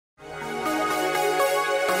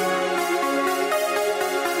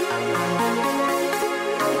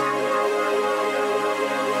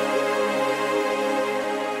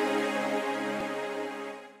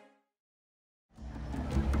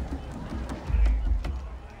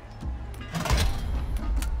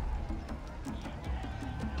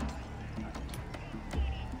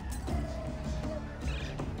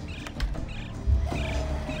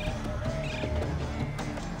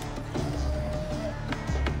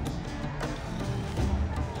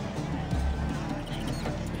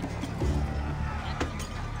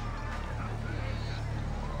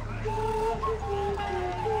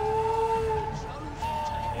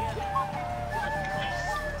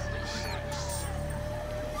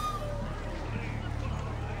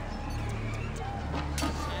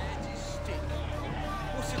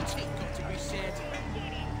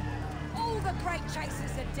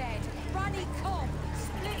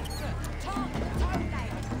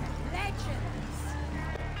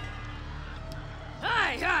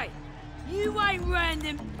You ain't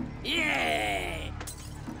random. Yeah!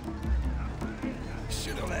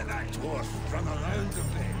 Should have let that dwarf run around a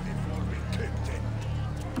bit before we cooked it.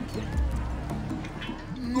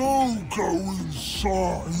 No, go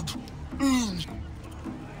inside. Chicken.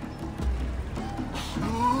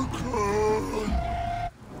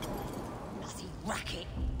 Bloody racket.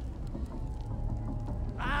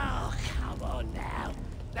 Oh, come on now.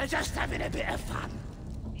 They're just having a bit of fun.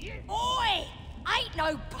 Oi! Ain't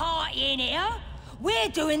no party in here. We're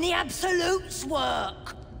doing the Absolute's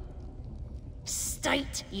work.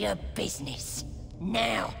 State your business.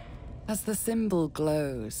 Now. As the symbol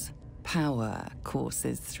glows, power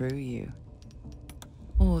courses through you.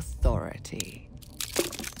 Authority.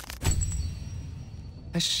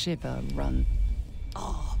 A shiver runs.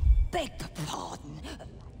 Oh, beg the pardon.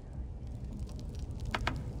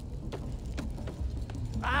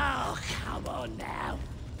 Oh, come on now.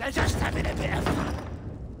 They're just having a bit of fun.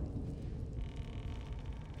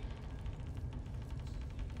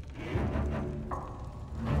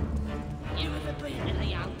 You ever been in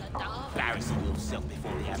the Underdark? Embarrassing yourself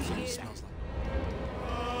before the Absolute sounds like.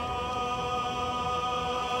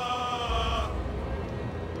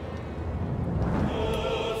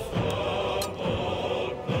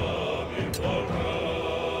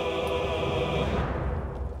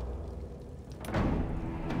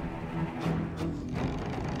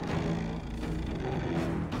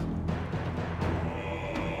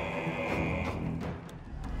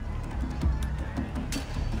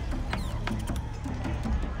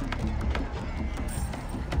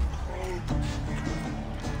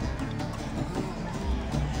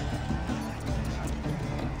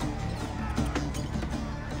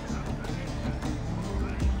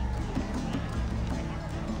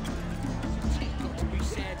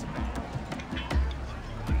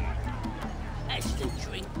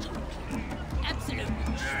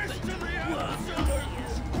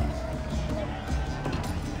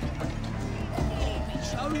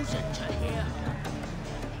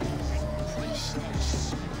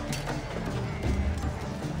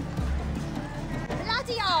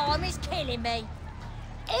 Bloody arm is killing me.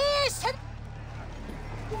 Here's to...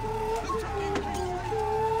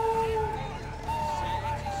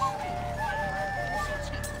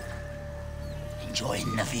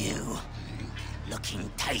 Enjoying the view.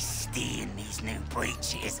 Looking tasty in these new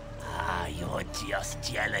breeches. Ah, you're just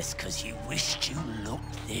jealous because you wished you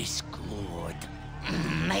looked this good.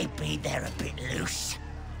 Maybe they're a bit loose.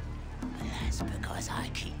 But that's because I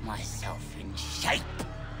keep myself in shape.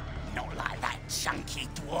 Not like that chunky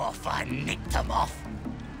dwarf I nicked him off.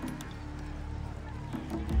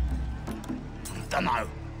 Dunno.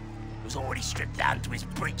 Was already stripped down to his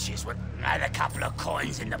breeches with had a couple of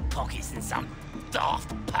coins in the pockets and some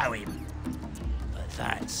daft poem. But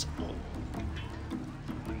that's all.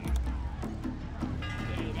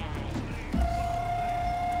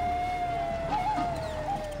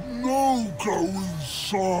 No, go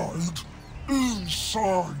inside.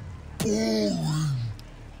 Inside. Boring.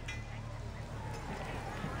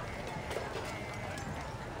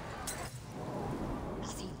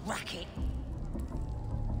 Bloody racket.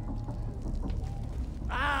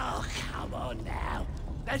 Oh, come on now.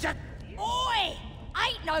 There's a... Oi!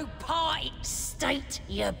 Ain't no party. State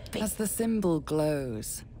your business. As the symbol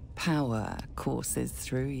glows, power courses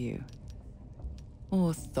through you.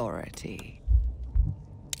 Authority.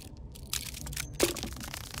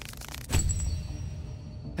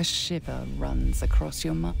 A shiver runs across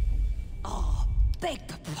your mind. Oh, beg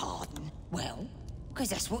the pardon. Well, because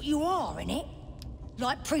that's what you are, innit?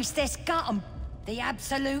 Like Priestess Guttum. The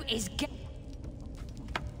Absolute is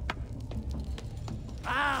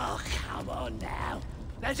Oh, come on now.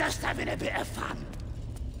 They're just having a bit of fun.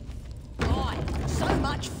 Right, so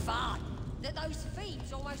much fun that those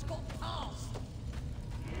thieves almost got past.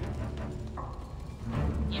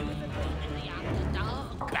 You ever been in the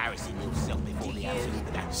Underdark? Embarrassing yourself before the Absolute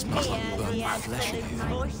with that smells like burnt my flesh in here.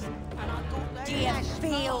 Voice? Do you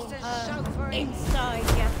feel her inside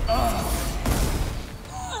you?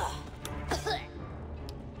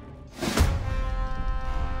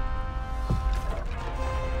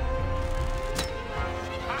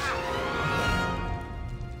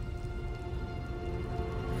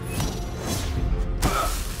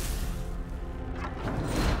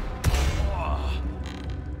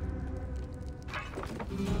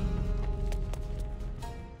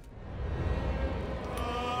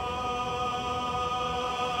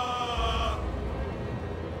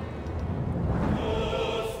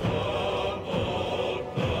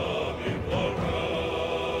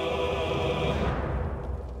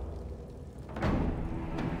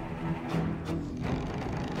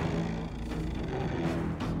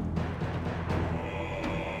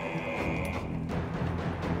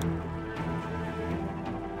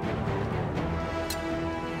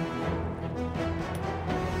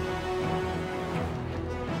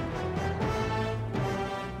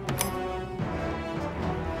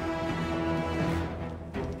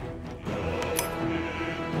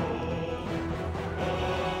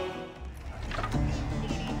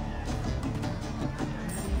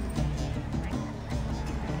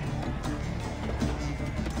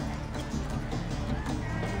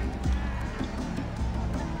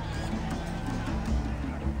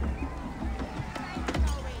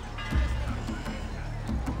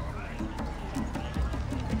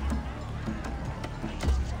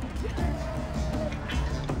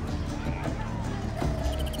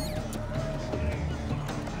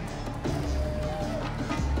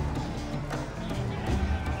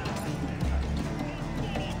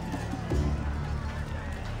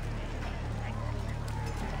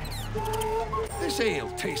 This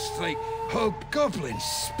ale tastes like hobgoblin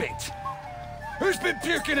spit. Who's been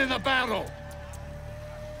puking in the barrel?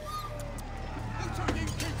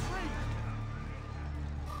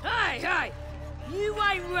 Hey! You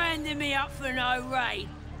ain't rounding me up for no raid.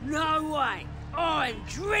 No way. I'm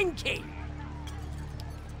drinking.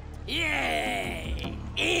 Yeah,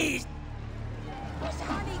 is. What's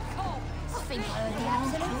honeycomb? I think I heard the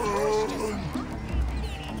absolute voice.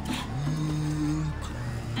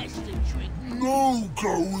 That's the drink. No,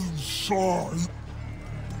 go inside.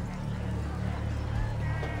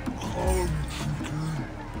 Come, chicken.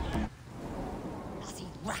 Bloody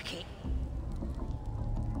racket.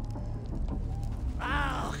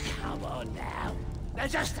 Oh, come on now. They're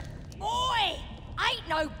just... Oi! Ain't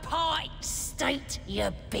no party. State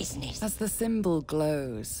your business. As the symbol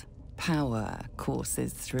glows, power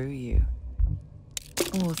courses through you.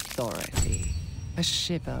 Authority. A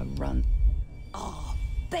shiver runs. Oh,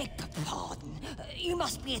 beg the pardon. You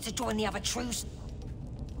must be here to join the other truce.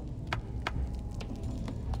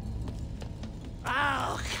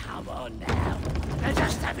 Oh, come on now. They're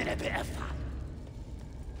just having a bit of fun.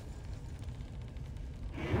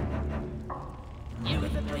 You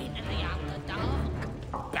ever been to the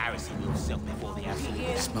Underdark? Embarrassing yourself before the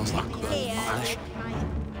absolute. Smells like flesh.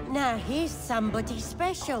 Now here's somebody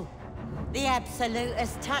special. The Absolute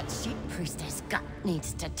has touched you. Priestess Gut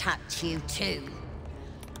needs to touch you too.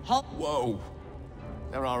 Hop. Whoa.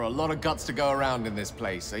 There are a lot of guts to go around in this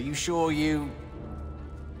place. Are you sure you...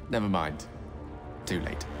 Never mind. Too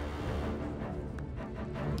late.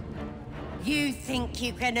 You think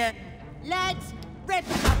you can... Lads, rip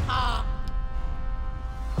them apart!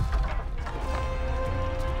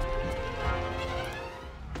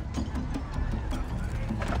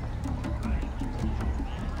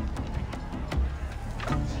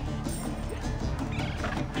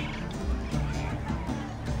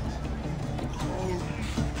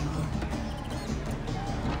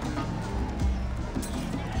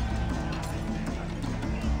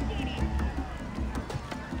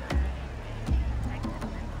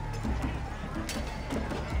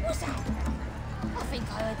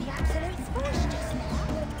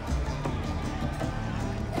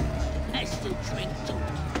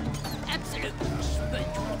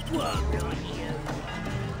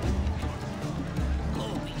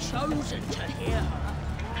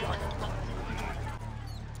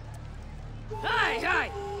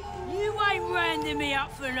 Hey! You ain't rounding me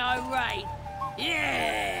up for no raid.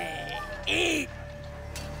 Yeah! Eat!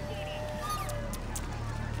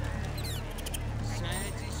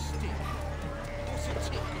 Sad is still. What's a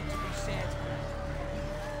tick got to be said?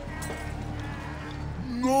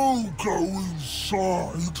 No, go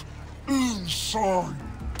inside. Inside.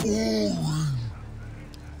 Boring.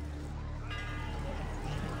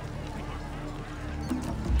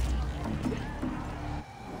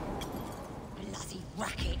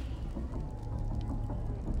 Racket.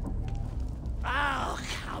 Oh,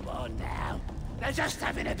 come on now. They're just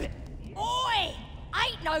having a bit... Oi!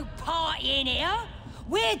 Ain't no party in here.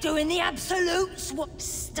 We're doing the absolutes. What?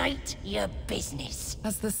 State your business.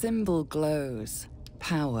 As the symbol glows,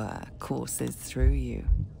 power courses through you.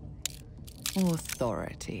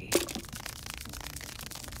 Authority.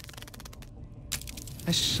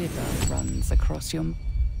 A shiver runs across your...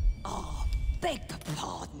 Oh, beg the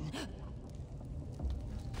pardon.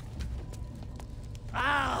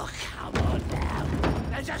 Oh, come on now.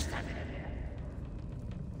 They're just having a bit.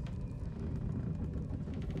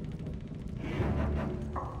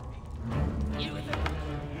 You with them?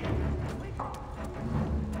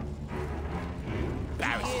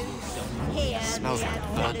 Smells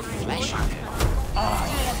like burnt flesh. Do you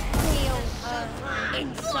feel her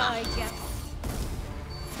inside you?